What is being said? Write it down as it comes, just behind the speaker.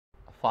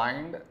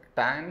Find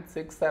tan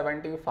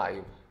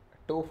 675.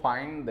 To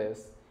find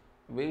this,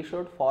 we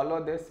should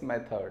follow this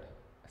method.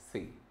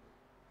 See,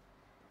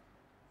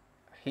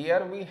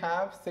 here we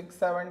have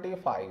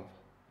 675.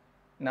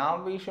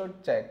 Now we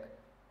should check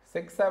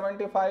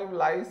 675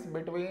 lies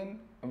between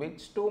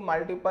which two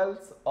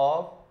multiples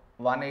of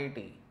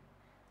 180.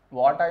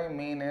 What I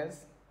mean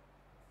is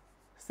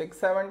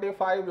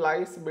 675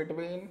 lies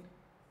between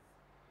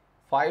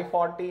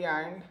 540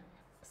 and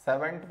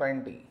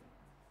 720.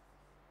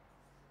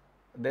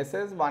 This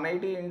is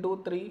 180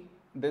 into 3,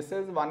 this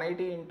is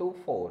 180 into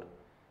 4.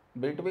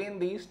 Between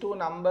these two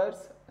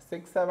numbers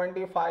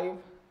 675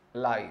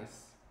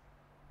 lies.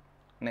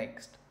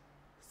 Next,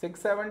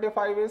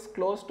 675 is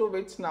close to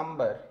which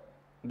number?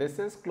 This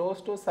is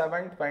close to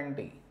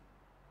 720.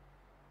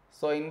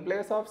 So in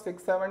place of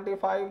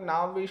 675,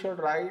 now we should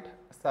write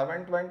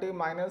 720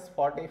 minus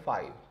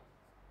 45.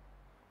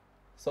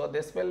 So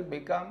this will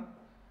become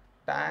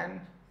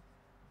tan.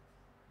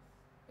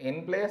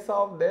 In place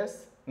of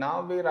this,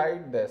 now we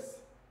write this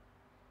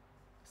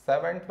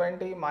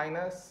 720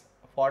 minus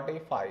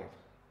 45.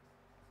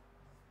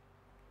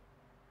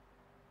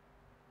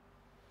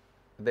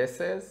 This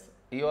is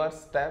your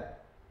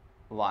step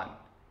 1.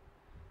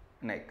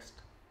 Next,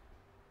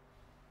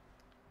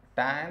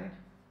 tan.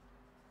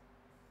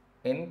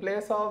 In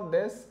place of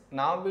this,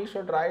 now we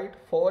should write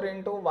 4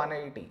 into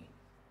 180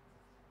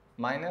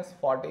 minus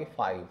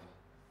 45.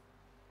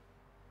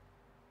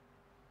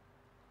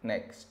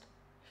 Next,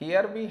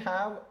 here we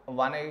have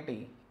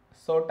 180.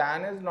 So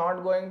tan is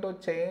not going to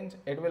change,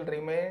 it will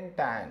remain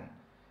tan.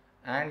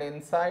 And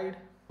inside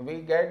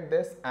we get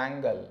this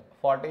angle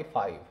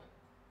 45.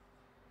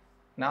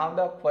 Now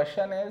the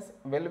question is,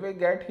 will we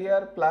get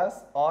here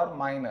plus or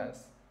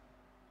minus?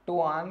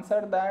 To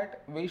answer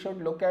that, we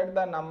should look at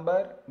the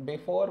number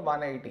before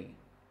 180,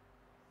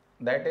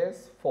 that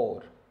is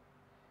 4,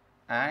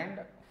 and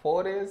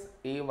 4 is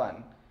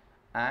even,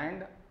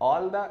 and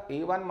all the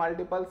even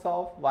multiples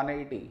of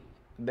 180,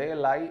 they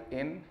lie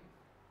in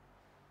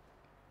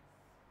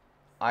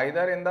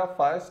either in the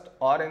first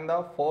or in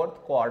the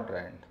fourth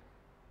quadrant.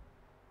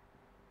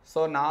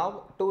 So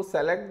now to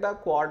select the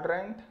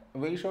quadrant,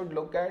 we should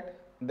look at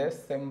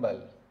this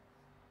symbol.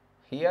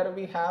 Here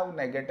we have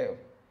negative.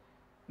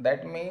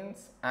 That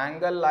means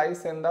angle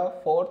lies in the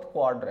fourth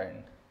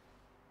quadrant,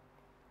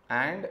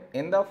 and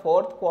in the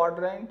fourth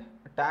quadrant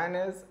tan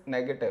is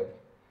negative,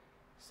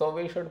 so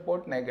we should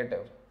put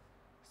negative.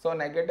 So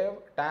negative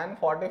tan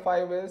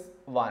 45 is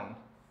 1.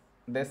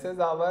 This is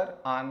our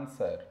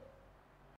answer.